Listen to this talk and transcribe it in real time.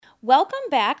Welcome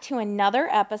back to another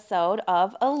episode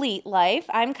of Elite Life.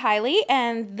 I'm Kylie,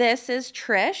 and this is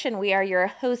Trish, and we are your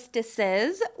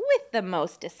hostesses with the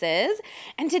mostesses.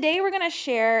 And today we're going to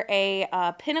share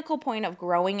a pinnacle point of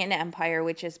growing an empire,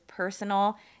 which is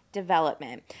personal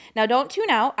development. Now, don't tune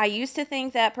out. I used to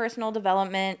think that personal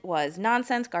development was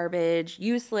nonsense, garbage,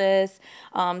 useless.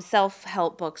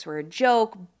 Self-help books were a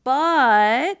joke,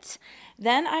 but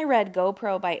then I read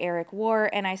GoPro by Eric War,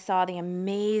 and I saw the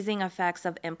amazing effects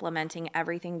of implementing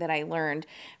everything that I learned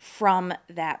from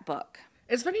that book.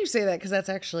 It's funny you say that because that's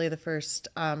actually the first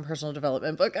personal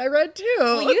development book I read too.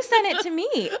 Well, you sent it to me.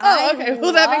 Okay.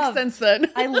 Well, that makes sense then.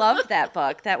 I loved that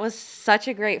book. That was such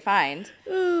a great find.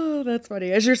 Oh, that's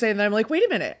funny. As you're saying that, I'm like, wait a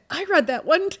minute. I read that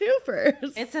one too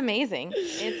first. It's amazing.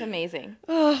 It's amazing.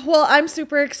 Oh, well, I'm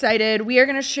super excited. We are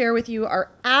going to share with you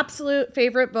our absolute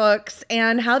favorite books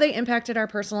and how they impacted our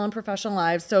personal and professional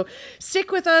lives. So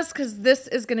stick with us because this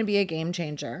is going to be a game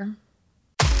changer.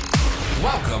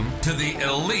 Welcome to the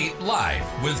Elite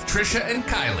Life with Trisha and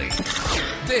Kylie.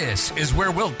 This is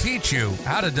where we'll teach you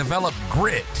how to develop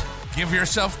grit, give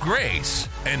yourself grace,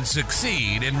 and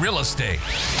succeed in real estate.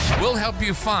 We'll help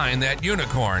you find that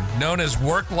unicorn known as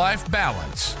work-life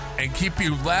balance and keep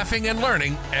you laughing and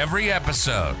learning every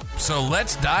episode. So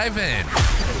let's dive in.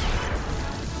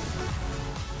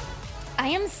 I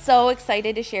am so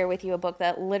excited to share with you a book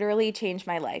that literally changed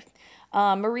my life.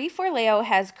 Marie Forleo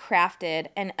has crafted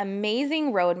an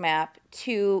amazing roadmap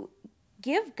to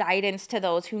give guidance to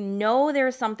those who know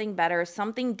there's something better,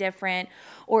 something different,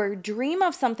 or dream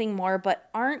of something more, but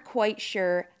aren't quite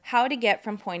sure how to get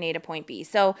from point A to point B.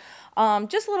 So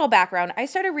just a little background. I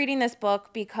started reading this book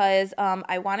because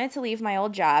I wanted to leave my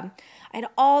old job. I had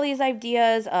all these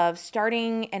ideas of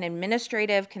starting an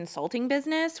administrative consulting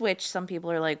business, which some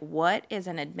people are like, what is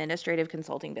an administrative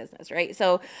consulting business, right?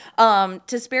 So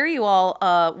to spare you all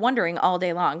wondering all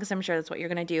day long, because I'm sure that's what you're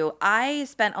going to do, I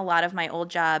spent a lot of my old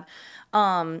job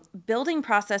building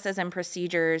processes and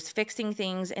procedures, fixing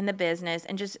things in the business,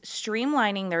 and just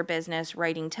streamlining their business,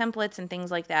 writing templates and things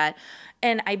like that.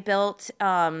 And I built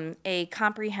a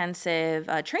comprehensive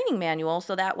training manual,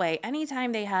 so that way,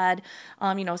 anytime they had,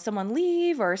 someone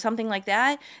leave or something like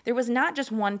that, there was not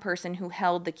just one person who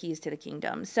held the keys to the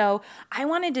kingdom. So I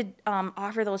wanted to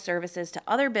offer those services to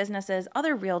other businesses,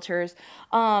 other realtors,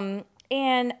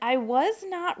 and I was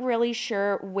not really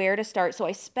sure where to start. So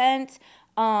I spent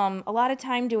a lot of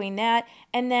time doing that.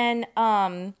 And then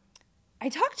I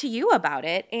talked to you about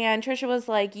it, and Trisha was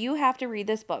like, you have to read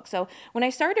this book. So when I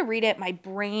started to read it, my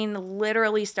brain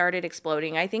literally started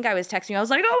exploding. I think I was texting you. I was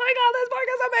like, oh my God, this book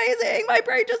is amazing. My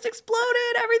brain just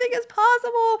exploded. Everything is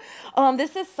possible.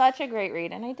 This is such a great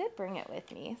read. And I did bring it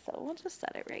with me. So we'll just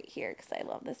set it right here because I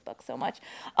love this book so much.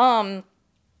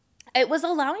 It was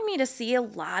allowing me to see a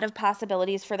lot of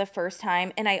possibilities for the first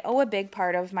time, and I owe a big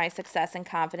part of my success and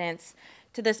confidence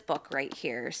to this book right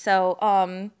here. So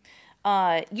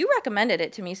you recommended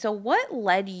it to me. So what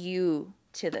led you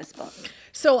to this book?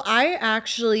 So I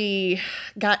actually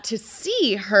got to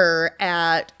see her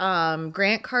at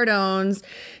Grant Cardone's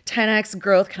 10X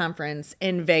Growth Conference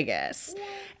in Vegas. Yeah.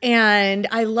 And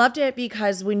I loved it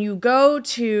because when you go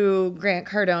to Grant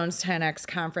Cardone's 10X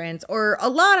conference, or a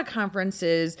lot of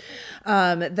conferences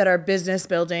that are business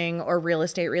building or real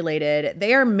estate related,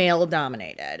 they are male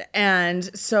dominated.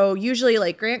 And so usually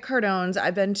like Grant Cardone's,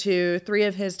 I've been to 3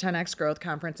 of his 10X Growth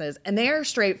conferences, and they are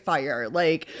straight fire.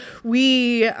 Like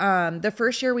the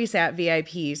first year we sat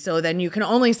VIP, so then you can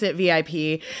only sit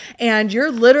VIP, and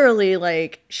you're literally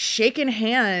like shaking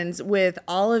hands with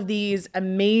all of these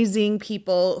amazing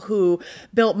people who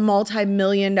built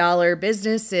multi-million-dollar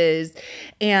businesses.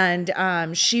 And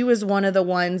she was one of the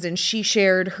ones, and she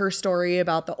shared her story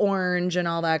about the orange and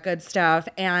all that good stuff.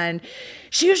 And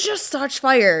she was just such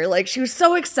fire. Like, she was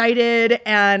so excited.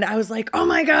 And I was like, oh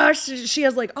my gosh, she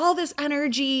has like all this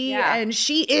energy, and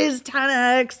she is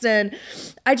 10X. And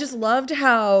I just loved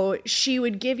how she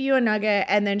would give you a nugget,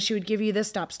 and then she would give you the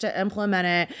steps to implement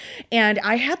it. And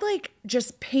I had like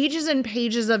just pages and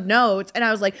pages of notes. And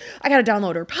I was like, I got to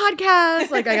download her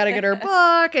podcast. Like, I got to get her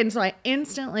book. And so I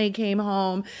instantly came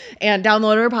home and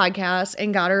downloaded her podcast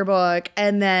and got her book.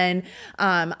 And then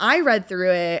I read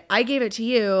through it. I gave it to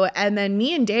you. And then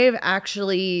me and Dave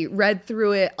actually read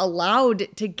through it aloud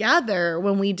together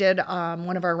when we did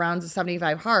one of our rounds of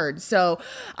 75 hard. So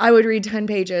I would read 10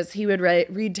 pages. He would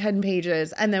read 10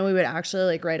 pages. And then we would actually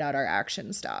like write out our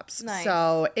action steps. Nice.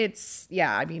 So it's,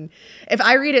 yeah, I mean, if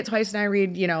I read it twice and I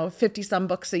read, 50 some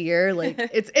books a year, like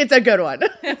it's a good one.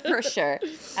 For sure.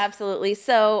 Absolutely.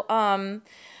 So,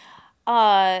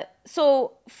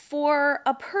 So for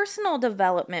a personal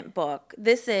development book,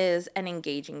 this is an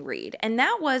engaging read. And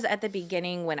that was at the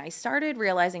beginning when I started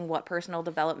realizing what personal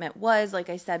development was. Like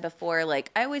I said before,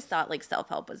 like I always thought like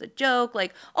self-help was a joke.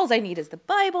 Like all I need is the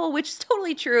Bible, which is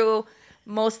totally true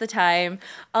most of the time.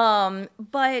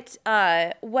 But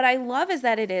what I love is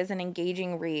that it is an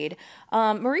engaging read.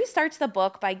 Marie starts the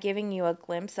book by giving you a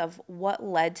glimpse of what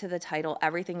led to the title,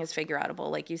 Everything is Figure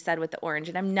Outable, like you said with the orange.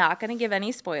 And I'm not going to give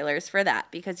any spoilers for that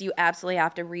because you absolutely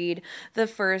have to read the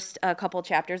first couple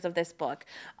chapters of this book.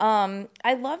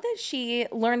 I love that she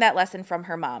learned that lesson from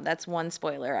her mom. That's one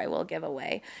spoiler I will give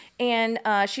away. And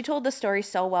she told the story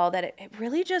so well that it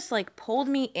really just like pulled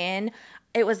me in.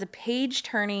 It was a page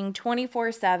turning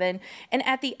 24/7. And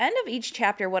at the end of each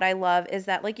chapter, what I love is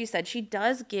that, like you said, she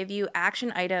does give you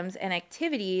action items and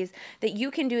activities that you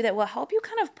can do that will help you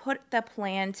kind of put the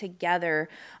plan together.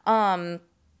 And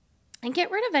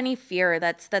get rid of any fear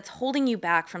that's holding you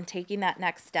back from taking that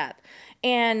next step.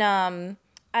 And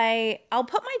I'll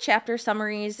put my chapter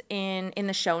summaries in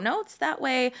the show notes. That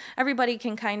way everybody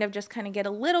can kind of get a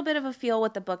little bit of a feel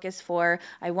what the book is for.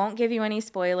 I won't give you any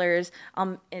spoilers.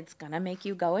 It's gonna make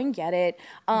you go and get it.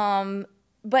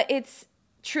 But it's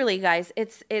truly, guys,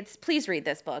 it's please read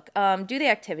this book. Do the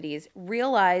activities.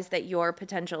 Realize that your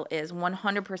potential is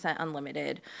 100%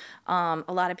 unlimited. A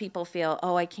lot of people feel,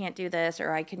 oh, I can't do this,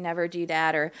 or I could never do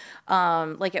that, or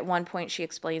like at one point she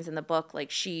explains in the book,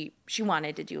 like she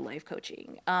wanted to do life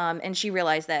coaching, and she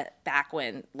realized that back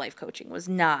when life coaching was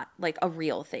not like a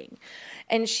real thing,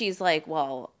 and she's like,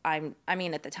 well,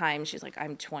 at the time she's like,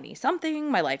 I'm 20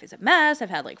 something, my life is a mess, I've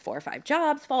had like 4 or 5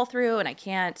 jobs fall through, and I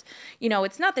can't,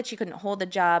 it's not that she couldn't hold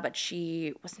the job, but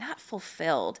she was not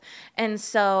fulfilled. And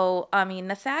so,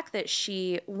 the fact that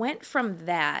she went from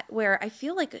that, where I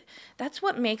feel like that's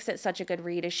what makes it such a good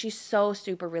read, is she's so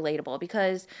super relatable,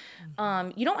 because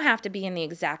you don't have to be in the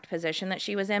exact position that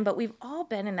she was in, but we've all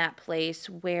been in that place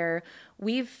where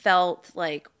we've felt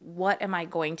like, what am I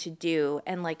going to do?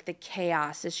 And like the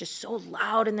chaos is just so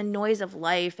loud, and the noise of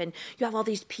life, and you have all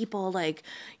these people like,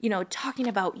 talking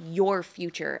about your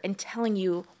future and telling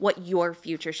you what your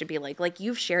future should be like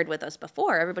you've shared with us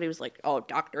before. Everybody was like, oh,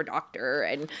 doctor,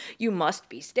 and you must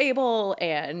be stable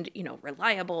and,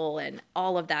 reliable, and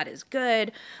all of that is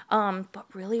good. But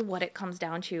really what it comes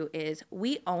down to is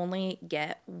we only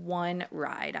get one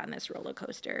ride on this roller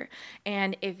coaster.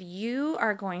 And if you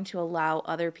are going to allow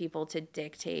other people to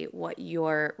dictate what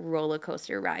your roller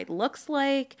coaster ride looks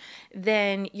like,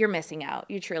 then you're missing out.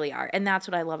 You truly are. And that's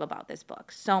what I love about this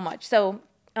book so much. So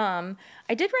I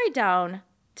did write down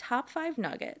top 5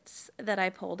 nuggets that I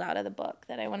pulled out of the book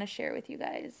that I want to share with you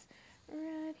guys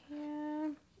right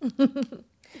here.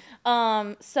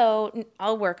 So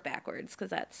I'll work backwards because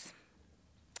that's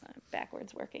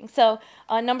backwards working. So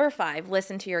number 5,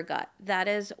 listen to your gut. That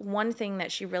is one thing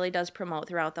that she really does promote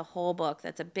throughout the whole book.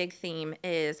 That's a big theme.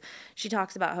 Is she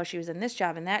talks about how she was in this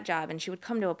job and that job, and she would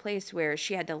come to a place where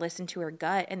she had to listen to her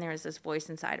gut, and there was this voice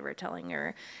inside of her telling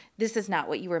her, this is not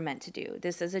what you were meant to do.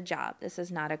 This is a job. This is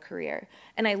not a career.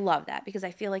 And I love that, because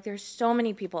I feel like there's so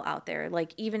many people out there,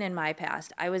 like even in my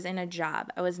past, I was in a job.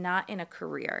 I was not in a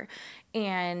career.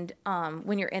 And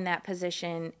when you're in that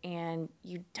position and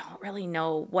you don't really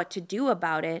know what to do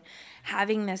about it,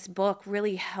 having this book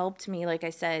really helped me, like I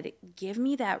said, give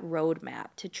me that roadmap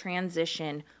to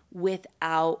transition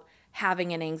without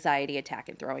having an anxiety attack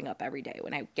and throwing up every day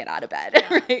when I get out of bed.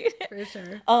 Yeah, right? For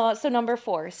sure. So number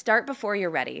 4, start before you're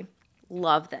ready.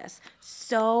 Love this.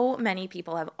 So many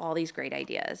people have all these great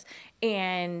ideas,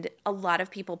 and a lot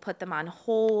of people put them on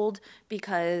hold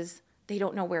because they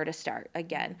don't know where to start.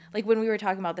 Again, like when we were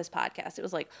talking about this podcast, it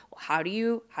was like, well, how do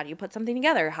you put something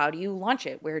together? How do you launch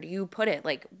it? Where do you put it?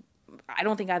 Like, I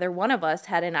don't think either one of us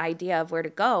had an idea of where to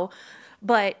go,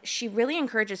 but she really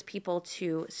encourages people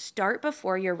to start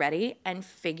before you're ready and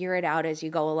figure it out as you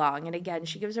go along. And again,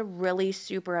 she gives a really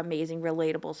super amazing,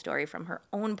 relatable story from her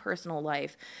own personal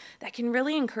life that can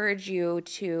really encourage you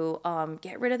to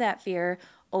get rid of that fear,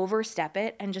 overstep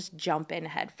it, and just jump in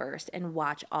head first and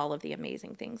watch all of the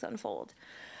amazing things unfold.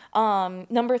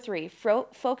 Number 3,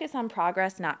 focus on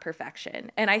progress, not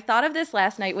perfection. And I thought of this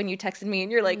last night when you texted me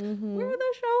and you're like, where are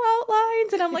the show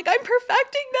outlines? And I'm like, I'm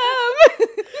perfecting them.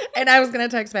 And I was going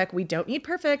to text back, we don't need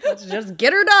perfect. Let's just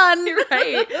get her done.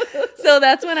 Right. So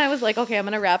that's when I was like, okay, I'm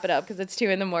going to wrap it up because it's 2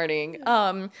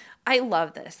 a.m. I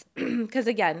love this because,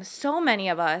 again, so many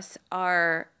of us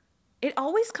it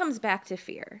always comes back to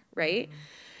fear, right?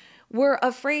 We're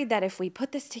afraid that if we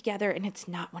put this together and it's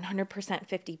not 100%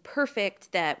 50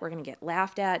 perfect, that we're going to get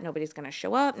laughed at. Nobody's going to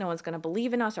show up. No one's going to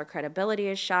believe in us. Our credibility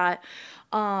is shot.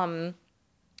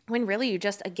 when really you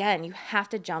just, again, you have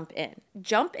to jump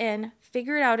in,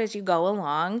 figure it out as you go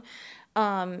along.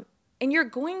 And you're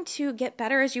going to get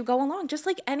better as you go along, just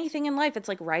like anything in life. It's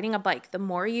like riding a bike. The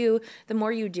more you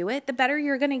do it, the better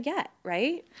you're going to get,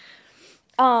 right?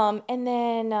 And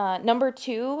then number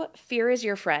 2, fear is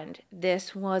your friend.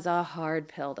 This was a hard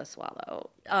pill to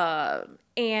swallow.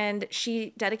 And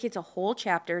she dedicates a whole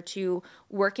chapter to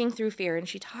working through fear. And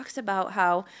she talks about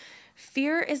how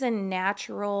fear is a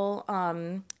natural,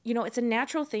 it's a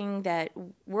natural thing that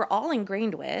we're all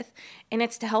ingrained with, and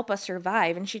it's to help us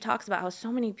survive. And she talks about how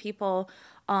so many people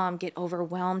get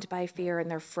overwhelmed by fear and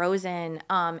they're frozen,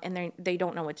 and they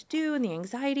don't know what to do, and the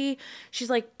anxiety. She's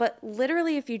like, but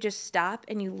literally if you just stop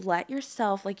and you let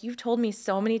yourself, like you've told me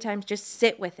so many times, just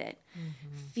sit with it,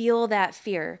 feel that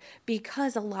fear,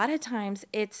 because a lot of times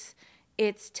it's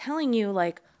telling you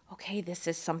like, okay, this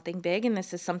is something big and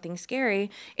this is something scary.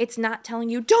 It's not telling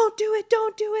you, don't do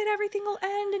it, everything will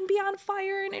end and be on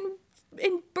fire and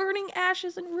in burning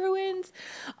ashes and ruins.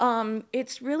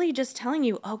 It's really just telling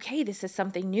you, okay, this is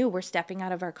something new. We're stepping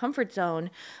out of our comfort zone.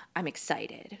 I'm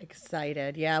excited.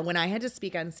 Yeah. When I had to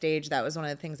speak on stage, that was one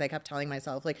of the things I kept telling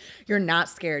myself, like, you're not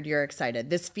scared, you're excited.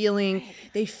 This feeling,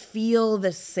 they feel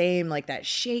the same, like that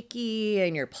shaky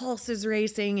and your pulse is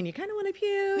racing and you kind of want to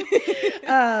puke.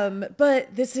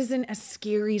 But this isn't a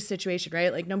scary situation,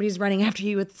 right? Like nobody's running after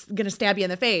you. It's going to stab you in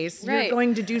the face. Right. You're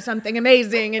going to do something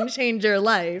amazing and change your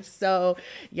life. So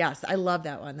yes, I love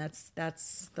that one.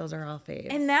 Those are all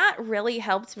faves. And that really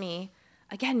helped me,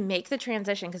 again, make the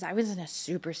transition, because I was in a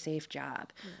super safe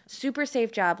job.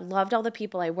 Loved all the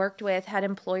people I worked with, had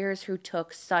employers who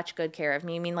took such good care of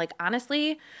me. I mean, like,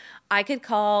 honestly, I could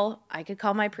call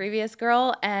my previous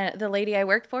girl and the lady I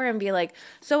worked for and be like,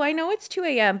 so I know it's 2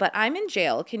 a.m., but I'm in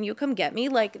jail. Can you come get me?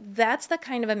 Like, that's the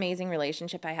kind of amazing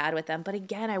relationship I had with them. But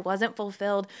again, I wasn't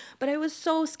fulfilled, but I was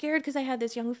so scared because I had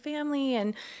this young family.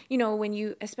 And,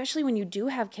 especially when you do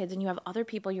have kids and you have other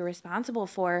people you're responsible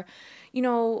for,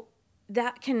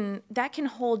 that can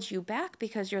hold you back,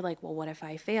 because you're like, well, what if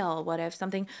I fail? What if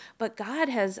something? But God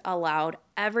has allowed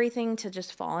everything to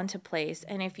just fall into place.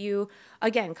 And if you,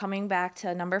 again, coming back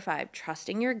to number 5,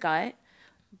 trusting your gut,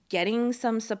 getting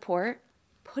some support,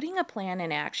 putting a plan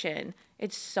in action,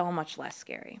 it's so much less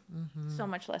scary. So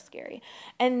much less scary.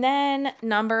 And then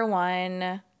number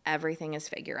 1, everything is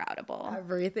figure-outable.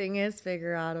 Everything is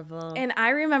figure-outable. And I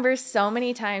remember so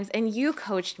many times, and you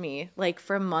coached me like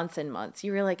for months and months.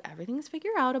 You were like, everything's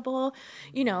figure-outable,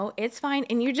 it's fine.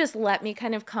 And you just let me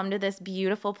kind of come to this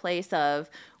beautiful place of,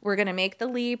 we're going to make the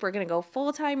leap. We're going to go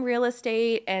full-time real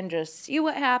estate and just see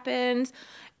what happens.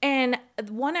 And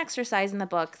one exercise in the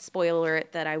book, spoiler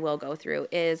alert, that I will go through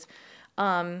is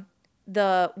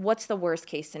what's the worst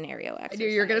case scenario exercise. I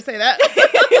knew you were going to say that.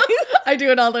 I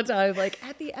do it all the time, like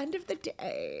at the end of the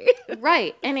day.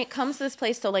 Right. And it comes to this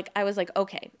place. So like, I was like,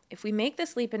 okay, if we make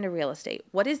this leap into real estate,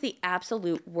 what is the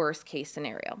absolute worst case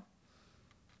scenario?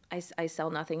 I sell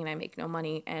nothing and I make no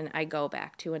money and I go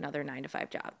back to another 9-to-5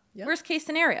 job. Yep. Worst case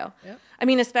scenario. Yep. I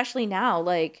mean, especially now,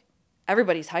 like,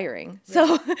 everybody's hiring.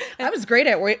 So I was great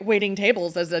at waiting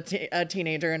tables as a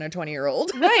teenager and a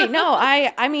 20-year-old. Right. No,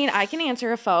 I mean, I can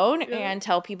answer a phone and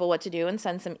tell people what to do and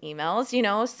send some emails,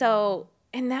 so,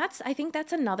 and I think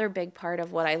that's another big part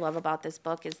of what I love about this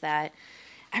book, is that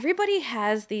everybody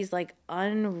has these like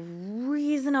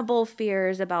unreasonable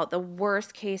fears about the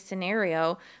worst case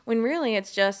scenario, when really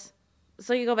it's just,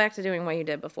 so you go back to doing what you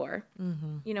did before.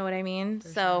 Mm-hmm. You know what I mean?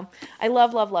 For sure. I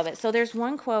love it. So there's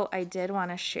one quote I did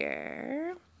want to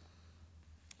share,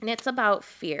 and it's about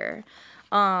fear.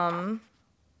 I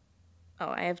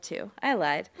have 2. I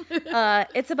lied.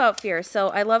 It's about fear. So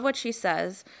I love what she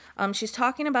says. She's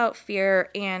talking about fear,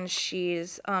 and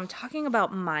she's talking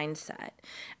about mindset.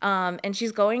 And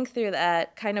she's going through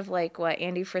that kind of like what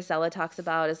Andy Frisella talks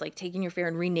about, is like taking your fear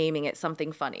and renaming it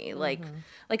something funny. Like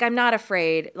I'm not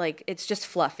afraid. Like, it's just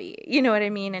fluffy. You know what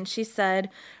I mean? And she said,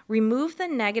 remove the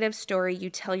negative story you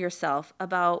tell yourself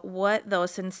about what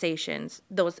those sensations,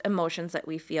 those emotions that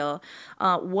we feel,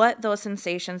 what those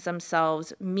sensations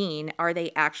themselves mean. Are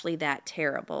they actually that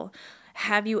terrible?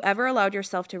 Have you ever allowed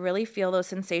yourself to really feel those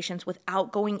sensations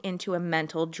without going into a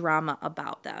mental drama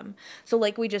about them? So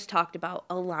like we just talked about,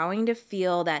 allowing to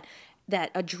feel that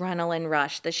adrenaline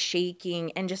rush, the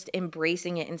shaking, and just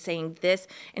embracing it and saying this,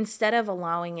 instead of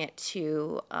allowing it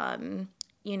to,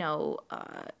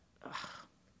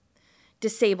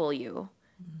 disable you,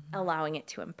 allowing it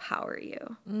to empower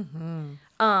you. Mm-hmm.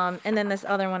 And then this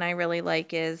other one I really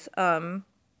like is,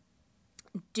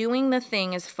 doing the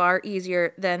thing is far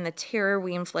easier than the terror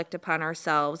we inflict upon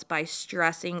ourselves by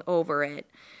stressing over it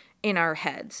in our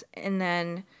heads. And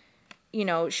then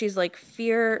she's like,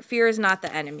 fear is not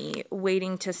the enemy.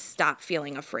 Waiting to stop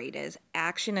feeling afraid is.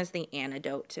 Action is the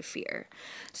antidote to fear.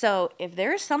 So if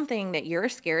there's something that you're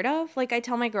scared of, like I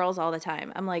tell my girls all the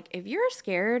time, I'm like, if you're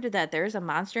scared that there's a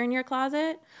monster in your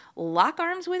closet, lock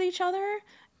arms with each other,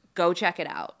 go check it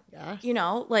out. Yes.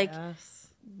 Yes.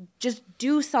 Just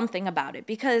do something about it,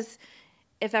 because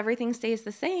if everything stays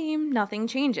the same, nothing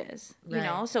changes,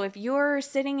 Right. So if you're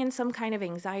sitting in some kind of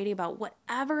anxiety about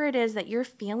whatever it is that you're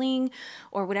feeling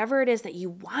or whatever it is that you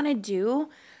want to do,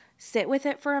 sit with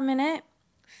it for a minute,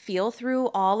 feel through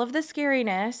all of the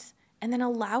scariness, and then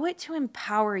allow it to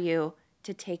empower you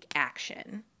to take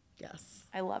action. Yes.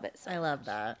 I love it. I love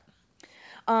that.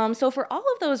 So for all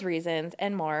of those reasons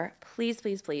and more, please,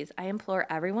 please, please, I implore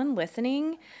everyone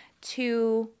listening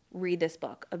to read this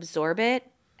book, absorb it,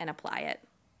 and apply it.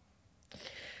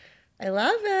 I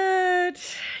love it.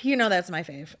 That's my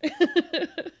fave.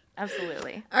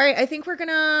 Absolutely. All right, I think we're going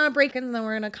to break and then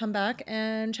we're going to come back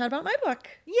and chat about my book.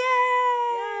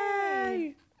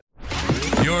 Yay!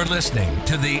 You're listening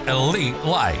to The Elite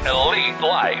Life. Elite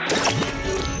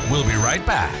Life. We'll be right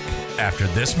back after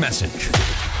this message.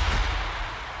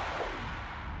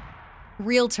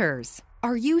 Realtors,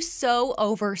 are you so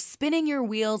over spinning your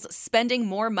wheels, spending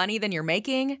more money than you're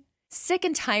making? Sick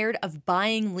and tired of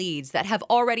buying leads that have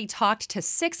already talked to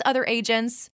 6 other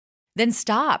agents? Then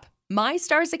stop.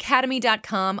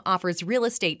 MyStarsAcademy.com offers real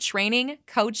estate training,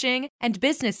 coaching, and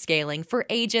business scaling for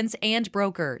agents and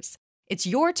brokers. It's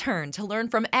your turn to learn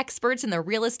from experts in the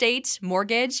real estate,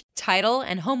 mortgage, title,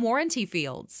 and home warranty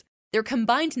fields. Their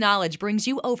combined knowledge brings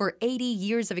you over 80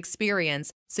 years of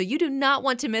experience, so you do not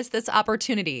want to miss this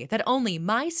opportunity that only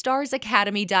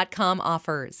MyStarsAcademy.com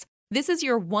offers. This is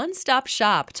your one-stop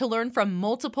shop to learn from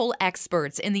multiple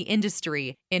experts in the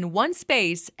industry in one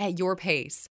space at your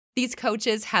pace. These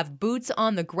coaches have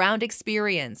boots-on-the-ground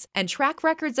experience and track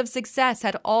records of success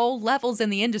at all levels in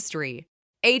the industry.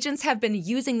 Agents have been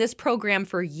using this program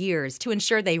for years to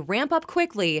ensure they ramp up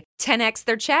quickly, 10x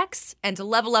their checks, and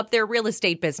level up their real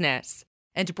estate business.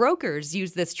 And brokers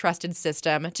use this trusted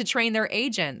system to train their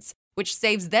agents, which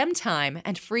saves them time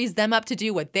and frees them up to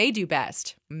do what they do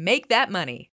best, make that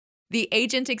money. The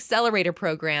Agent Accelerator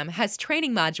program has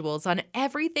training modules on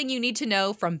everything you need to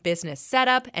know, from business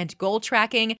setup and goal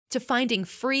tracking to finding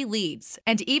free leads,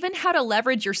 and even how to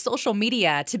leverage your social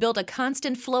media to build a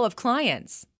constant flow of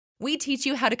clients. We teach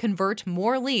you how to convert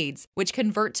more leads, which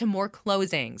convert to more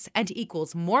closings and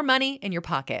equals more money in your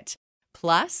pocket.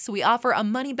 Plus, we offer a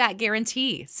money-back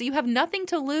guarantee, so you have nothing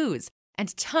to lose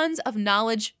and tons of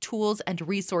knowledge, tools, and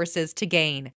resources to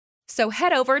gain. So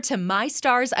head over to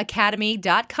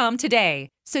MyStarsAcademy.com today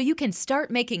so you can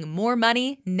start making more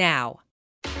money now.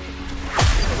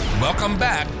 Welcome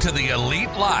back to The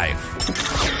Elite Life.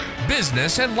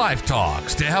 Business and life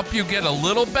talks to help you get a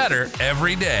little better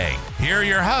every day. Here are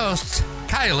your hosts,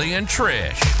 Kylie and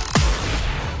Trish.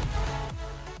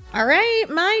 All right,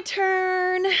 my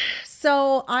turn.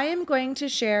 So I am going to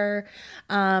share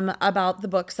about the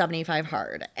book 75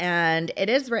 Hard, and it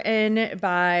is written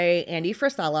by Andy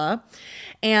Frisella.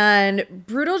 And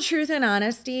brutal truth and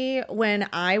honesty, when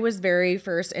I was very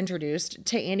first introduced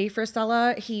to Andy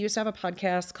Frisella, he used to have a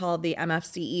podcast called The MF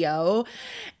CEO.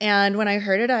 And when I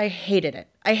heard it, I hated it.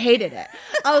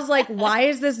 I was like, why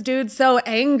is this dude so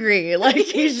angry? Like,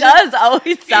 He does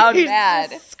always sound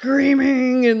mad. Just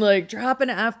screaming and like dropping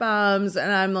F-bombs.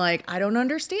 And I'm like, I don't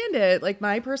understand it. Like,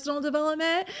 my personal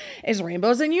development is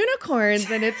rainbows and unicorns,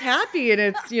 and it's happy, and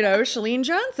it's, Chalene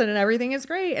Johnson, and everything is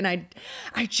great. And I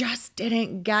just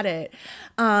didn't get it.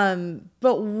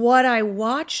 But what I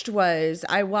watched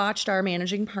our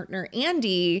managing partner,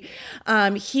 Andy.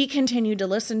 He continued to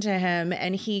listen to him,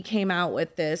 and he came out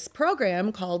with this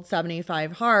program called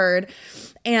 75 Hard,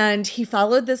 and he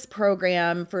followed this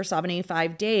program for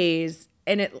 75 days,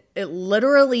 and it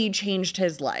literally changed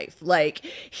his life. Like,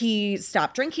 he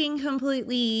stopped drinking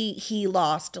completely. He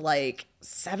lost like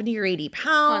 70 or 80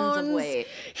 pounds. Tons of weight.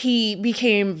 He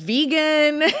became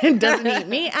vegan and doesn't eat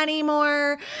meat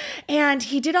anymore. And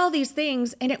he did all these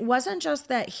things, and it wasn't just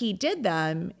that he did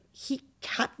them. He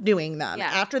kept doing them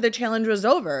after the challenge was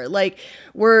over. Like,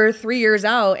 we're 3 years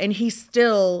out and he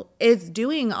still is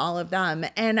doing all of them.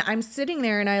 And I'm sitting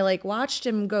there and I like watched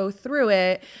him go through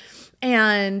it.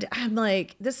 And I'm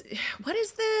like, what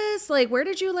is this? Like, where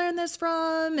did you learn this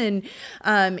from? And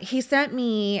he sent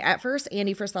me, at first,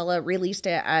 Andy Frisella released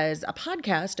it as a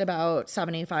podcast about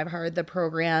 75 Hard, the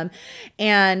program.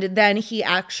 And then he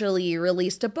actually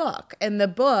released a book. And the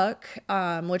book,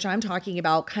 which I'm talking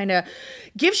about, kind of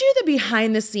gives you the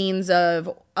behind the scenes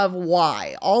of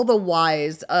why, all the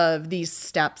whys of these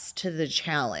steps to the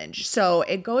challenge. So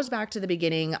it goes back to the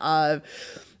beginning of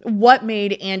what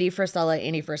made Andy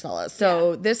Frisella.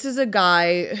 So this is a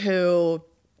guy who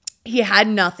he had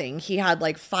nothing. He had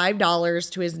like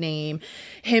 $5 to his name.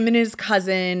 Him and his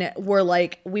cousin were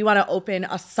like, we want to open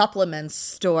a supplements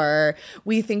store.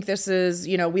 We think this is,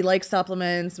 we like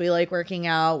supplements. We like working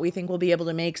out. We think we'll be able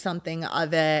to make something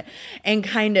of it. And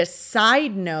kind of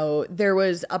side note, there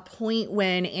was a point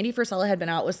when Andy Frisella had been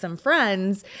out with some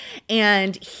friends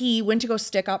and he went to go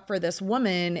stick up for this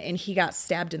woman and he got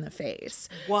stabbed in the face.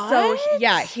 What? So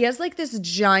he has like this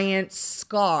giant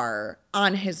scar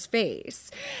on his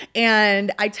face.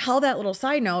 And I tell that little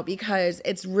side note because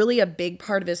it's really a big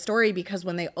part of his story, because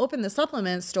when they open the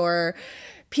supplement store,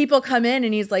 people come in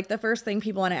and he's like, the first thing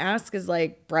people want to ask is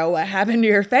like, bro, what happened to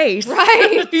your face?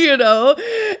 Right.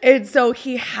 And so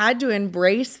he had to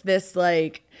embrace this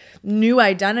like new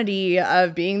identity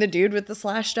of being the dude with the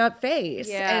slashed up face.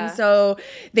 Yeah. And so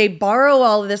they borrow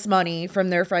all of this money from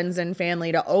their friends and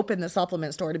family to open the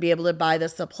supplement store to be able to buy the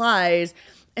supplies.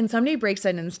 And somebody breaks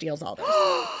in and steals all this.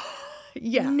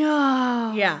 Yeah.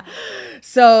 No. Yeah.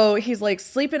 So he's like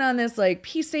sleeping on this like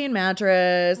pea stain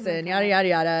mattress and yada, yada,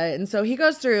 yada. And so he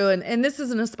goes through and this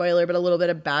isn't a spoiler, but a little bit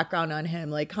of background on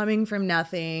him, like coming from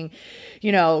nothing,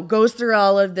 goes through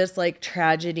all of this like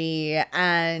tragedy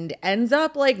and ends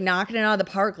up like knocking it out of the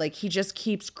park. Like he just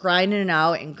keeps grinding it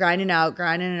out and grinding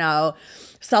it out.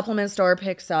 Supplement store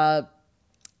picks up.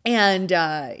 And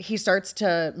he starts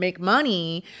to make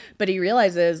money, but he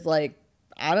realizes, like,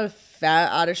 I'm a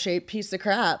fat, out of shape piece of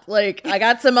crap. Like, I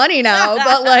got some money now,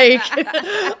 but like,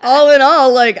 all in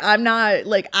all, like, I'm not,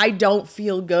 like, I don't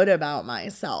feel good about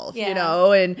myself,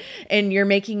 and you're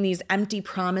making these empty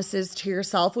promises to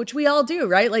yourself, which we all do,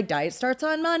 right? Like, diet starts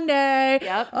on Monday.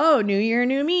 Yep. Oh, new year,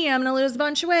 new me. I'm going to lose a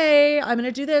bunch of weight. I'm going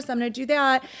to do this. I'm going to do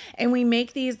that. And we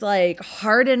make these like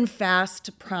hard and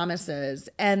fast promises,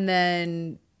 and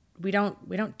then we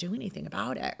don't do anything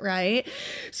about it, right?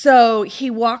 So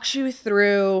he walks you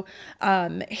through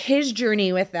his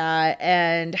journey with that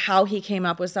and how he came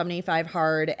up with 75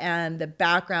 Hard and the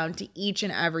background to each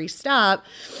and every step.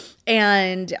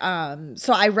 And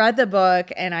so I read the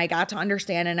book and I got to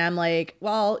understand, and I'm like,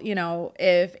 well,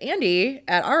 if Andy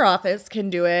at our office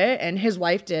can do it and his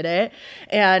wife did it,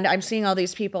 and I'm seeing all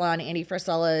these people on Andy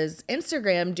Frisella's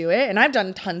Instagram do it, and I've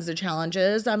done tons of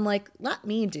challenges, I'm like, let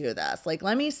me do this. Like,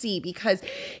 let me see, because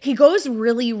he goes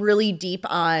really, really deep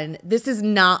on, this is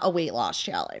not a weight loss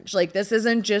challenge. Like, this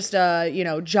isn't just a,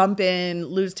 jump in,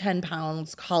 lose 10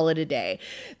 pounds, call it a day.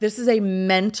 This is a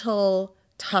mental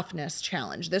toughness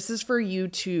challenge. This is for you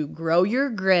to grow your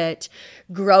grit,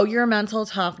 grow your mental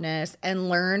toughness, and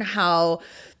learn how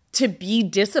to be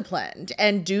disciplined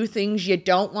and do things you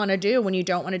don't want to do when you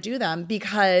don't want to do them,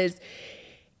 because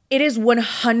it is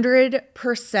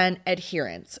 100%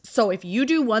 adherence. So if you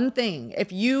do one thing,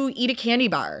 if you eat a candy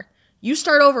bar, you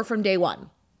start over from day one.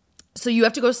 So you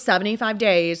have to go 75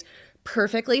 days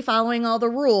perfectly following all the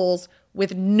rules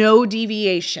with no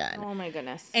deviation. Oh my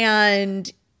goodness.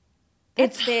 And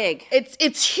it's big.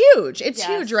 It's huge. It's Yes.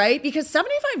 huge, right? Because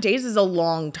 75 days is a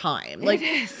long time. Like,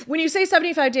 when you say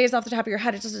 75 days off the top of your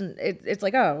head, it's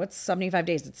like, oh, it's 75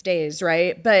 days. It's days,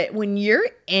 right? But when you're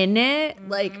in it,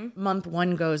 like, month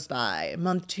 1 goes by,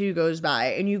 month 2 goes by,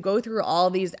 and you go through all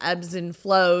these ebbs and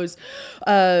flows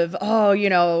of,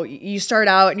 you start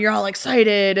out and you're all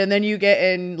excited, and then you get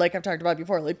in, like I've talked about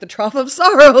before, like the trough of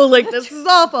sorrow, like, this is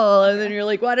awful. And then you're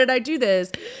like, why did I do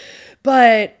this?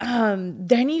 But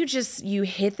then you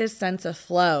hit this sense of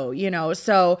flow,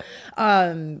 So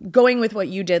going with what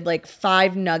you did, like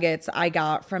 5 nuggets I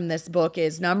got from this book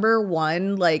is, number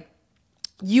 1, like,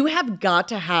 you have got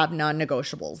to have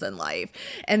non-negotiables in life.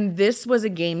 And this was a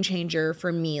game changer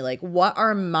for me. Like, what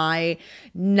are my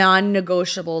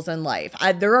non-negotiables in life?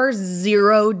 There are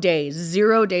 0 days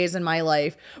in my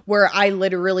life where I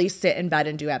literally sit in bed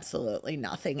and do absolutely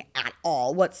nothing at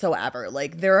all whatsoever.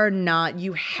 Like, there are not,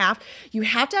 you have to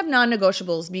have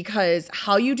non-negotiables, because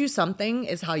how you do something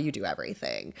is how you do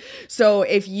everything. So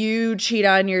if you cheat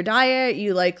on your diet,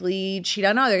 you likely cheat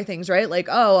on other things, right? Like,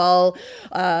 oh,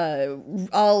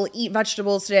 I'll eat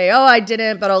vegetables today. Oh, I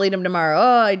didn't, but I'll eat them tomorrow.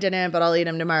 Oh, I didn't, but I'll eat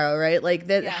them tomorrow, right? Like,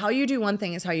 how you do one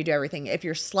thing is how you do everything. If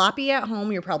you're sloppy at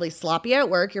home, you're probably sloppy at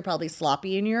work. You're probably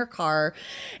sloppy in your car.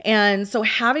 And so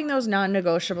having those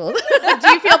non-negotiables, do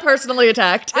you feel personally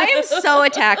attacked? I am so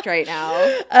attacked right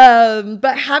now.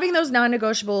 But having those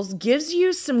non-negotiables gives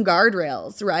you some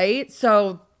guardrails, right?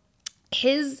 So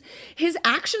his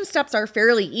action steps are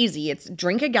fairly easy. It's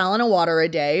drink a gallon of water a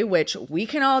day, which we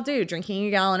can all do, drinking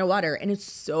a gallon of water. And it's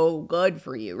so good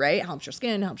for you, right? Helps your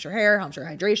skin, helps your hair, helps your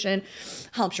hydration,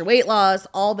 helps your weight loss,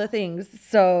 all the things.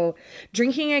 So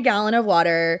drinking a gallon of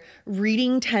water,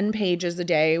 reading 10 pages a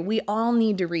day. We all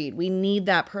need to read. We need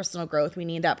that personal growth. We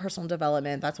need that personal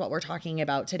development. That's what we're talking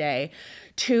about today.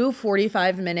 2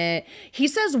 45-minute, he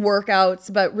says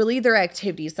workouts, but really they're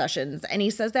activity sessions. And he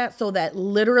says that so that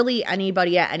literally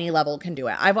anybody at any level can do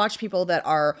it. I've watched people that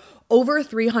are over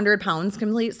 300 pounds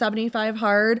complete 75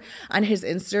 hard on his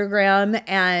Instagram,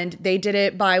 and they did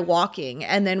it by walking.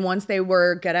 And then once they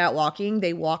were good at walking,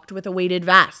 they walked with a weighted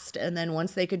vest. And then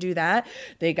once they could do that,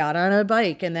 they got on a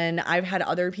bike. And then I've had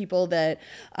other people that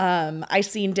I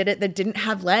seen did it that didn't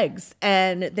have legs,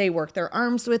 and they worked their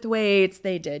arms with weights.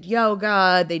 They did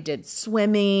yoga, they did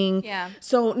swimming. Yeah.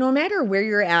 So no matter where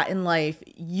you're at in life,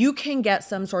 you can get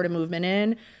some sort of movement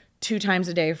in 2 times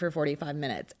a day for 45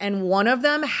 minutes. And one of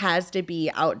them has to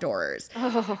be outdoors.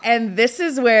 Oh. And this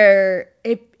is where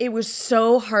it was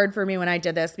so hard for me when I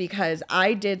did this, because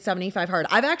I did 75 hard.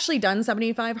 I've actually done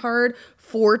 75 hard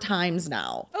 4 times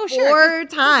now. Oh, sure. 4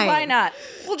 times. Why not?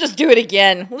 We'll just do it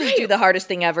again. We'll just do the hardest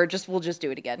thing ever. We'll just do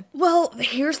it again. Well,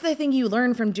 here's the thing you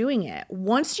learn from doing it.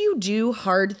 Once you do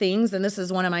hard things, and this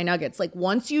is one of my nuggets, like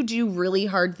once you do really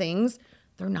hard things,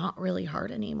 they're not really hard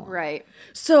anymore. Right.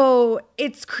 So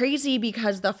it's crazy,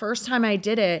 because the first time I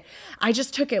did it, I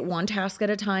just took it one task at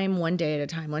a time, one day at a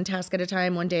time, one task at a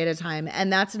time, one day at a time.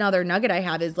 And that's another nugget I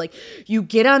have, is like, you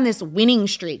get on this winning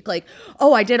streak. Like,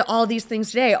 oh, I did all these things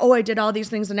today. Oh, I did all these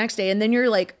things the next day. And then you're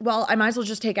like, well, I might as well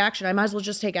just take action. I might as well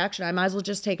just take action. I might as well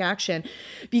just take action.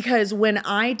 Because when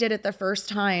I did it the first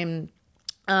time,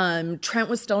 Trent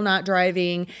was still not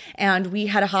driving, and we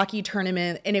had a hockey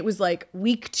tournament, and it was like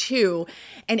week 2,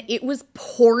 and it was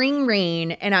pouring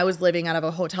rain, and I was living out of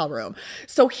a hotel room.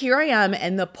 So here I am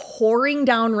in the pouring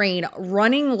down rain,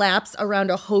 running laps around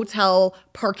a hotel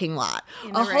parking lot,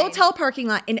 hotel parking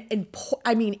lot. And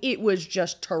I mean, it was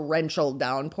just torrential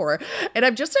downpour. And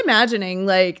I'm just imagining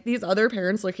like these other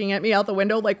parents looking at me out the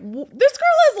window, like, this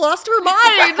girl has lost her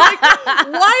mind. Like,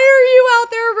 why are you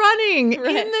out there running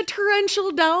in the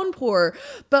torrential downpour?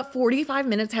 But 45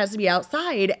 minutes has to be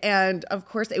outside. And of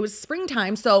course it was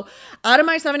springtime. So out of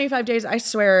my 75 days, I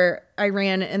swear I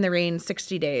ran in the rain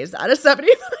 60 days out of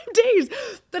 75 days.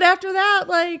 But after that,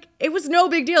 like, it was no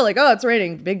big deal. Like, oh, it's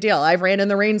raining. Big deal. I've ran in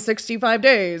the rain 65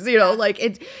 days. You know, like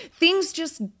things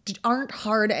just aren't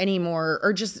hard anymore,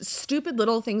 or just stupid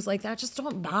little things like that just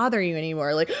don't bother you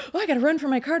anymore. Like, oh, I got to run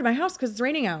from my car to my house because it's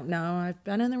raining out. No, I've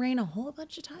been in the rain a whole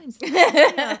bunch of times.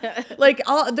 Like,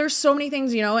 there's so many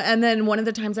things, you know. And then one of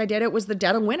the times I did it was the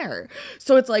dead of winter.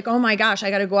 So it's like, oh my gosh,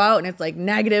 I got to go out and it's like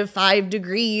 -5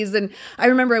 degrees. And I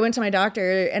remember I went to my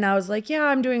doctor and I was like, yeah,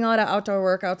 I'm doing a lot of outdoor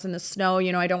workouts in the snow.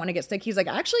 You know, I don't want to get sick. He's like,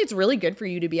 actually, it's really good for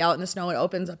you to be out in the snow. It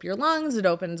opens up your lungs. It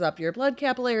opens up your blood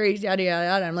capillaries, yada, yada,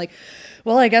 yada. I'm like,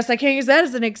 well, I guess I can't use that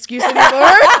as an excuse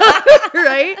anymore.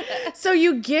 Right? So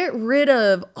you get rid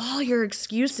of all your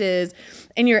excuses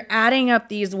and you're adding up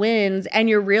these wins, and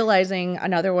you're realizing,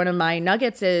 another one of my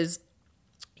nuggets is,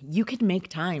 you can make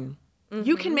time.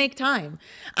 You can make time.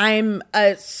 I'm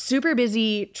a super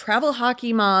busy travel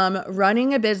hockey mom,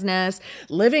 running a business,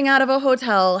 living out of a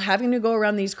hotel, having to go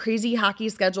around these crazy hockey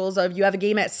schedules of you have a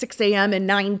game at 6 a.m. and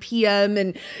 9 p.m.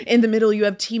 and in the middle you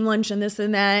have team lunch and this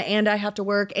and that, and I have to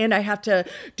work, and I have to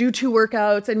do 2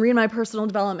 workouts and read my personal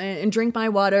development and drink my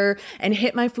water and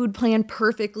hit my food plan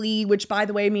perfectly, which by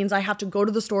the way means I have to go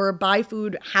to the store, buy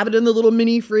food, have it in the little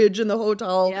mini fridge in the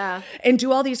hotel, and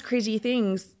do all these crazy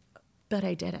things. But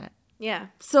I did it. Yeah.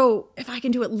 So if I can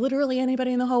do it, literally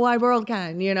anybody in the whole wide world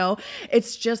can, you know.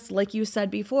 It's just like you said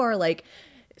before, like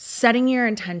setting your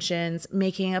intentions,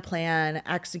 making a plan,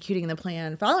 executing the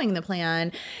plan, following the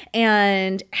plan,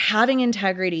 and having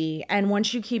integrity. And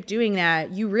once you keep doing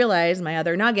that, you realize, my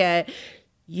other nugget,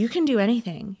 you can do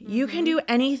anything. You can do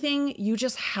anything. You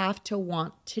just have to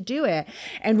want to do it.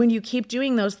 And when you keep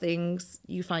doing those things,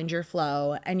 you find your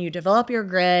flow and you develop your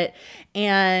grit,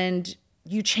 and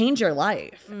you change your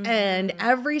life. And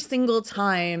every single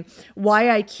time, why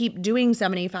I keep doing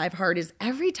 75 hard is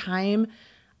every time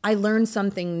I learn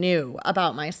something new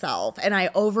about myself and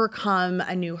I overcome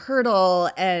a new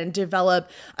hurdle and develop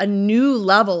a new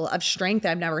level of strength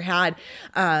I've never had.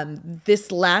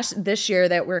 This year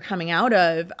that we're coming out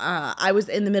of, I was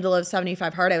in the middle of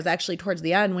 75 hard. I was actually towards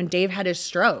the end when Dave had his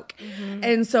stroke.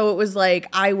 And so it was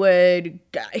like,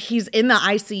 he's in the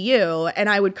ICU, and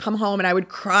I would come home and I would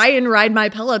cry and ride my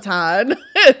Peloton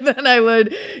And then I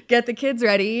would get the kids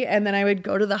ready, and then I would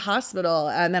go to the hospital,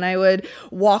 and then I would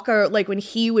walk, or like when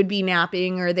he would be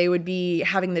napping or they would be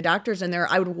having the doctors in there,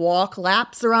 I would walk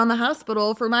laps around the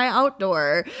hospital for my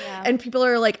outdoor. Yeah. And people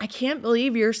are like, I can't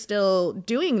believe you're still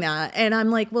doing that. And I'm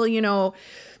like, well,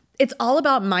 it's all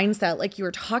about mindset, like you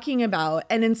were talking about.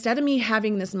 And instead of me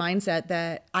having this mindset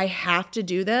that I have to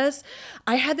do this,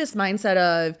 I had this mindset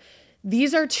of,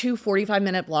 these are 2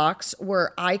 45-minute blocks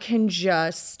where I can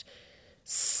just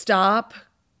stop,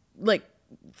 like,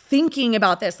 thinking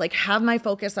about this, like have my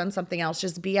focus on something else,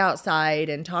 just be outside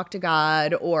and talk to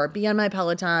God or be on my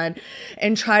Peloton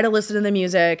and try to listen to the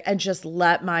music and just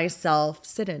let myself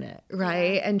sit in it,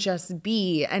 right? Yeah. And just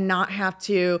be, and not have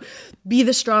to be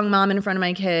the strong mom in front of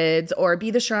my kids or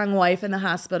be the strong wife in the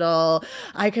hospital.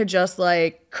 I could just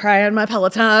like cry on my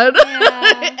Peloton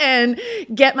and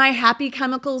get my happy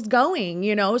chemicals going,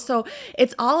 So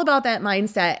it's all about that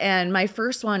mindset. And my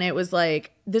first one, it was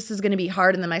like, this is going to be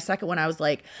hard. And then my second one, I was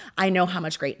like, I know how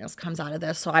much greatness comes out of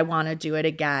this, so I want to do it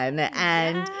again.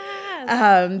 And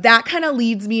that kind of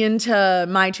leads me into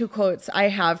my 2 quotes I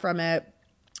have from it.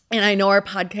 And I know our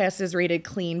podcast is rated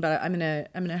clean, but I'm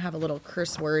gonna have a little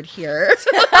curse word here.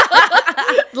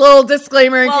 Little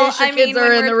disclaimer in case your kids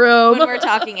are in the room. When we're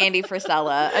talking Andy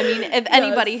Frisella, I mean, if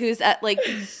anybody who's at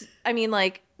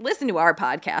listen to our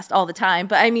podcast all the time,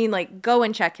 but go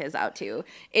and check his out too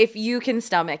if you can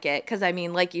stomach it. Because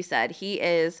like you said,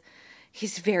 he's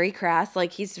very crass.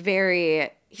 Like he's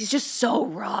just so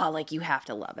raw. Like you have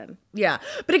to love him. Yeah.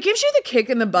 But it gives you the kick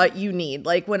in the butt you need.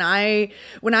 Like when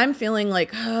I'm feeling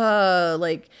like,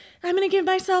 like I'm going to give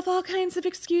myself all kinds of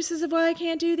excuses of why I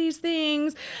can't do these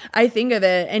things, I think of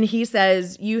it. And he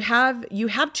says, you have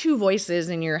 2 voices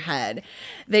in your head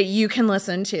that you can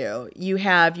listen to. You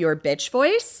have your bitch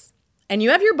voice and you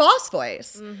have your boss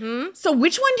voice. Mm-hmm. So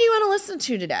which one do you want to listen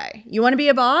to today? You want to be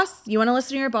a boss? You want to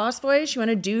listen to your boss voice? You want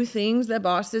to do things that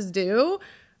bosses do?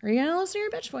 Or are you going to listen to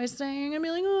your bitch voice today? You're going to be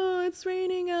like, oh, it's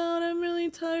raining out. I'm really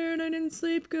tired. I didn't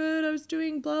sleep good. I was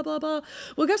doing blah, blah, blah.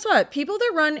 Well, guess what? People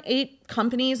that run 8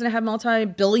 companies and have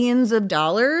multi-billions of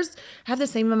dollars have the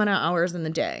same amount of hours in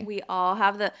the day. We all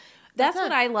have that's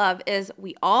what I love is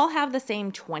we all have the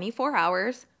same 24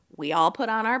 hours. We all put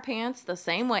on our pants the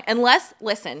same way. Unless,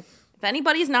 listen, if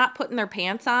anybody's not putting their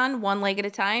pants on one leg at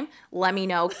a time, let me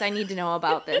know because I need to know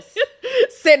about this.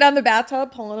 Sitting on the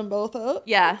bathtub, pulling them both up.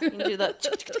 Yeah, you can do the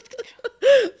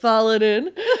fall it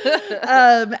in.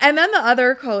 And then the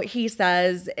other quote he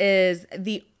says is,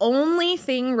 the only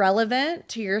thing relevant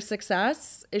to your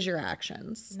success is your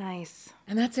actions. Nice.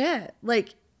 And that's it.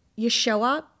 Like, you show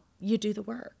up, you do the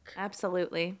work.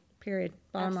 Absolutely. Period.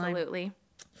 Bottom line. Absolutely.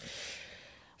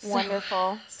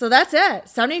 Wonderful. So that's it.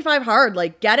 75 hard.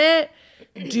 Like, get it,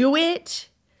 do it.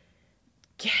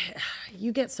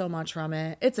 You get so much from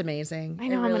it. It's amazing. I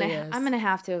know. I'm gonna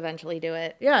have to eventually do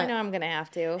it. Yeah, I know I'm gonna have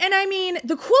to. And I mean,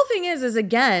 the cool thing is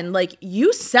again, like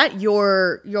you set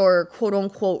your quote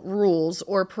unquote rules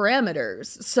or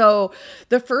parameters. So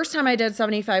the first time I did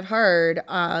 75 hard,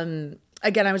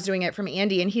 again, I was doing it from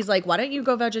Andy, and he's like, why don't you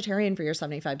go vegetarian for your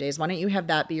 75 days? Why don't you have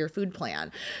that be your food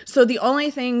plan? So the only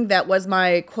thing that was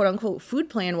my quote unquote food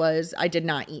plan was I did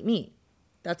not eat meat.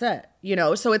 That's it.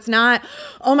 So it's not,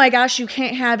 oh my gosh, you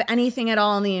can't have anything at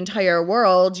all in the entire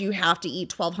world. You have to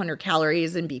eat 1,200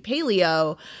 calories and be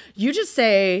paleo. You just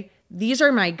say, these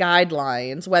are my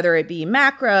guidelines, whether it be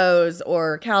macros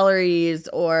or calories,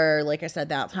 or like I said,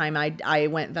 that time I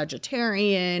went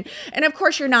vegetarian. And of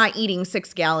course, you're not eating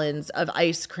 6 gallons of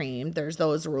ice cream. There's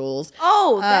those rules.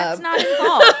 Oh, that's not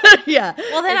involved. Yeah.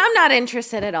 Well, then I'm not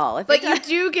interested at all. But you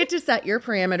do get to set your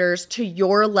parameters to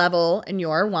your level and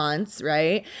your wants,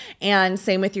 right? And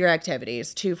same with your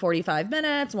activities. 2 45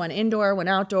 minutes, 1 indoor, 1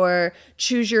 outdoor.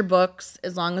 Choose your books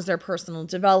as long as they're personal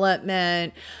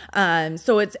development.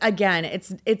 So it's, again,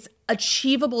 it's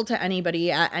achievable to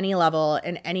anybody at any level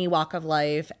in any walk of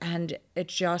life, and it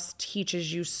just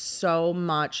teaches you so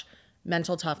much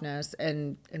mental toughness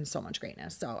and so much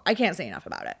greatness. So I can't say enough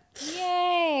about it.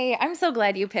 Yay! I'm so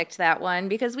glad you picked that one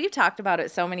because we've talked about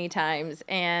it so many times,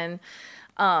 and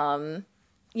I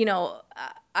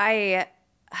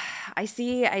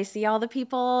see all the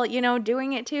people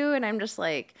doing it too, and I'm just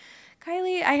like,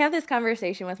 Kylie, I have this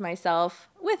conversation with myself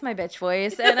with my bitch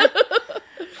voice, and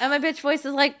my bitch voice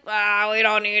is like, we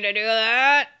don't need to do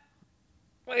that.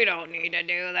 We don't need to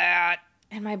do that.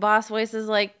 And my boss voice is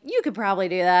like, you could probably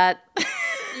do that.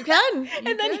 You can.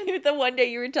 The one day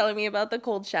you were telling me about the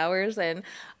cold showers, and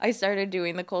I started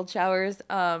doing the cold showers,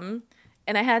 and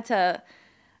I had to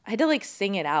like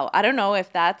sing it out. I don't know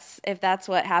if that's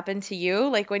what happened to you,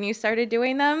 like when you started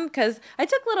doing them, because I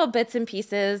took little bits and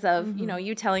pieces of,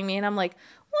 you telling me, and I'm like,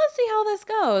 let's see how this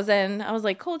goes. And I was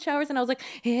like, cold showers. And I was like,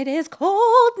 it is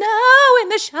cold now in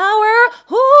the shower.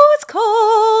 Ooh, it's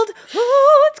cold.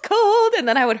 Ooh, it's cold. And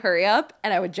then I would hurry up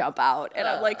and I would jump out. And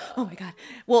I'm like, oh my God.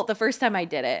 Well, the first time I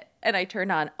did it and I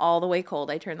turned on all the way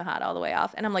cold, I turned the hot all the way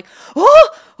off. And I'm like,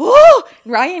 oh.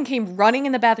 Ryan came running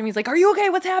in the bathroom. He's like, are you okay?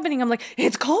 What's happening? I'm like,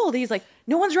 it's cold. He's like,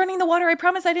 no one's running the water. I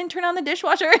promise I didn't turn on the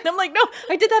dishwasher. And I'm like, no,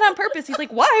 I did that on purpose. He's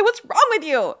like, why? What's wrong with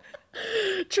you?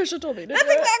 Trisha told me to That's do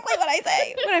it. exactly what I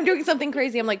say when I'm doing something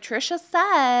crazy. I'm like, Trisha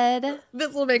said,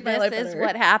 This will make my life this is better.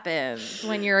 what happens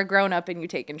when you're a grown up and you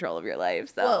take control of your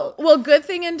life. So Well, good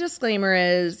thing and disclaimer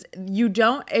is you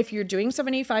don't, if you're doing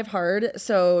 75 hard,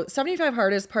 so 75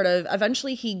 hard is part of,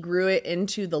 eventually he grew it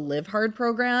into the Live Hard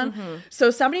program. So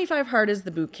 75 hard is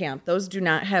the boot camp. Those do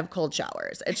not have cold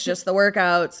showers. It's just the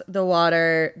workouts, the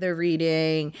water, the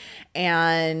reading,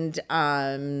 and,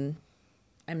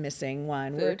 I'm missing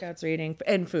one. Food. Workouts, reading,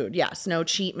 and food. Yes. No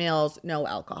cheat meals, no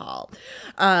alcohol.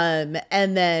 And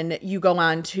then you go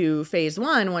on to phase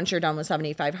 1. Once you're done with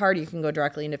 75 hard, you can go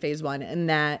directly into phase 1. And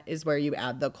that is where you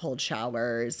add the cold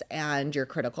showers and your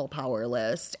critical power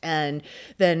list. And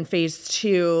then phase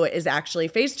 2 is actually,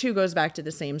 phase 2 goes back to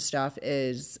the same stuff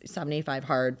as 75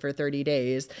 hard for 30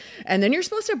 days. And then you're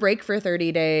supposed to break for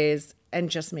 30 days and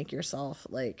just make yourself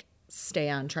like stay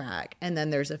on track. And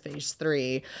then there's a phase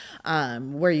 3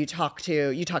 where you talk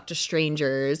to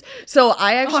strangers. So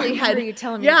I actually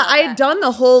I had done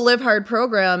the whole Live Hard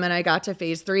program and I got to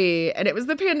phase 3 and it was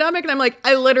the pandemic and I'm like,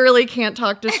 I literally can't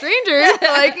talk to strangers, so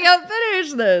I can't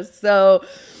finish this. So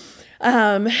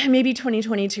maybe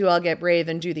 2022 I'll get brave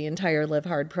and do the entire Live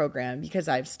Hard program because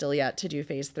I've still yet to do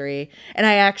phase 3. And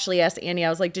I actually asked Andy, I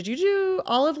was like, did you do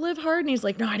all of Live Hard? And he's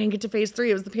like, no, I didn't get to phase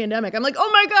 3. It was the pandemic. I'm like, oh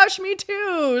my gosh, me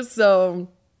too. So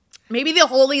maybe the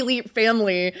whole Elite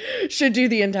family should do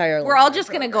the entire we're all just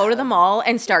going to go to the mall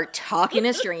and start talking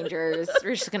to strangers.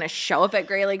 We're just going to show up at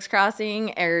Gray Lakes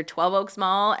Crossing or 12 Oaks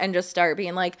Mall and just start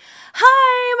being like,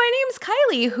 hi, my name's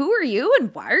Kylie. Who are you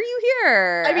and why are you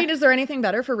here? I mean, is there anything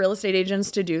better for real estate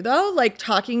agents to do though? Like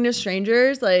talking to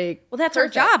strangers? Like, well, that's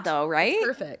perfect. our job though, right? It's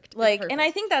perfect. Like, It's and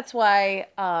I think that's why,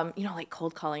 like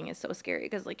cold calling is so scary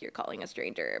because like you're calling a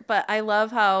stranger. But I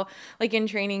love how like in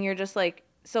training, you're just like,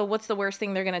 so what's the worst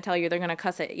thing they're going to tell you? They're going to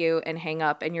cuss at you and hang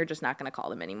up and you're just not going to call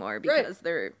them anymore because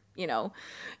they're,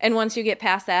 and once you get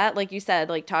past that, like you said,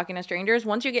 like talking to strangers,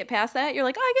 once you get past that, you're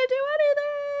like, I can do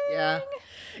anything.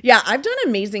 Yeah, I've done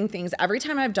amazing things. Every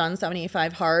time I've done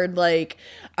 75 hard, like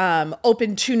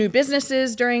opened 2 new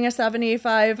businesses during a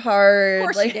 75 hard. Of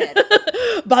course like, you did.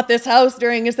 Bought this house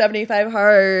during a 75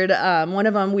 hard. One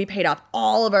of them, we paid off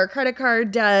all of our credit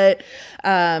card debt,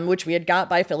 which we had got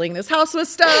by filling this house with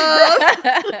stuff.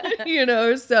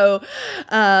 So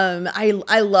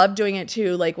I love doing it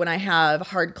too, like when I have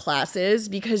hard classes,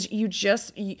 because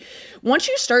once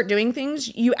you start doing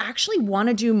things, you actually want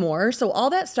to do more. So all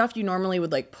that stuff you normally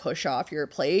would like push off your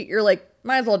plate, you're like,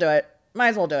 might as well do it.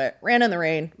 Ran in the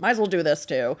rain. Might as well do this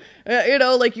too.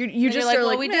 Like you just like, are well,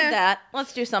 like, we did that.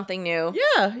 Let's do something new.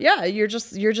 Yeah. You're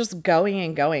just going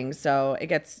and going. So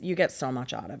you get so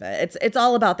much out of it. It's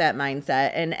all about that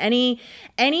mindset. And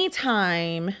any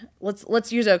time,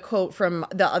 let's use a quote from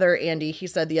the other Andy. He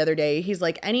said the other day, he's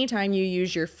like, anytime you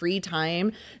use your free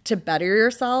time to better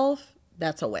yourself,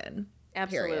 that's a win.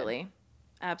 Absolutely. Period.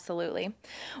 Absolutely.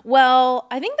 Well,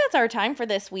 I think that's our time for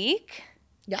this week.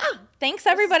 Yeah. Thanks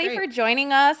everybody for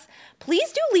joining us.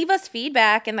 Please do leave us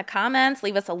feedback in the comments.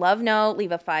 Leave us a love note.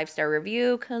 Leave a 5-star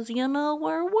review because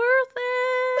we're worth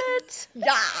it.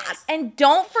 Yes. And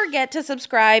don't forget to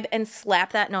subscribe and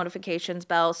slap that notifications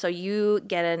bell so you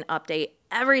get an update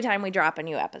every time we drop a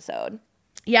new episode.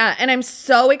 Yeah, and I'm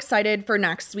so excited for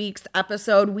next week's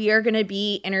episode. We are going to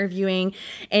be interviewing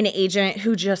an agent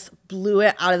who just blew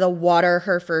it out of the water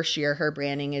her first year. Her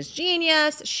branding is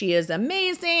genius. She is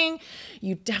amazing.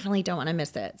 You definitely don't want to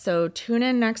miss it. So tune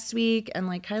in next week. And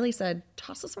like Kylie said,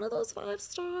 toss us one of those 5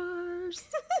 stars.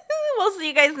 We'll see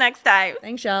you guys next time.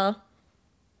 Thanks, y'all.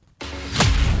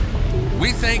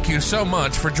 We thank you so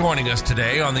much for joining us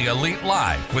today on the Elite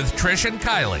Live with Trish and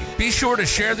Kylie. Be sure to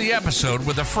share the episode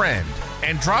with a friend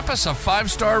and drop us a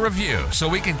 5-star review so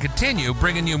we can continue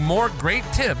bringing you more great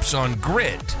tips on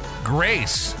grit,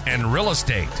 grace, and real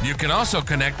estate. You can also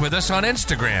connect with us on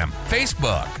Instagram,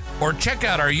 Facebook, or check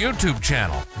out our YouTube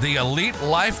channel, The Elite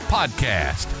Life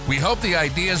Podcast. We hope the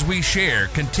ideas we share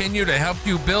continue to help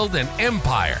you build an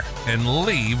empire and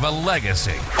leave a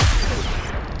legacy.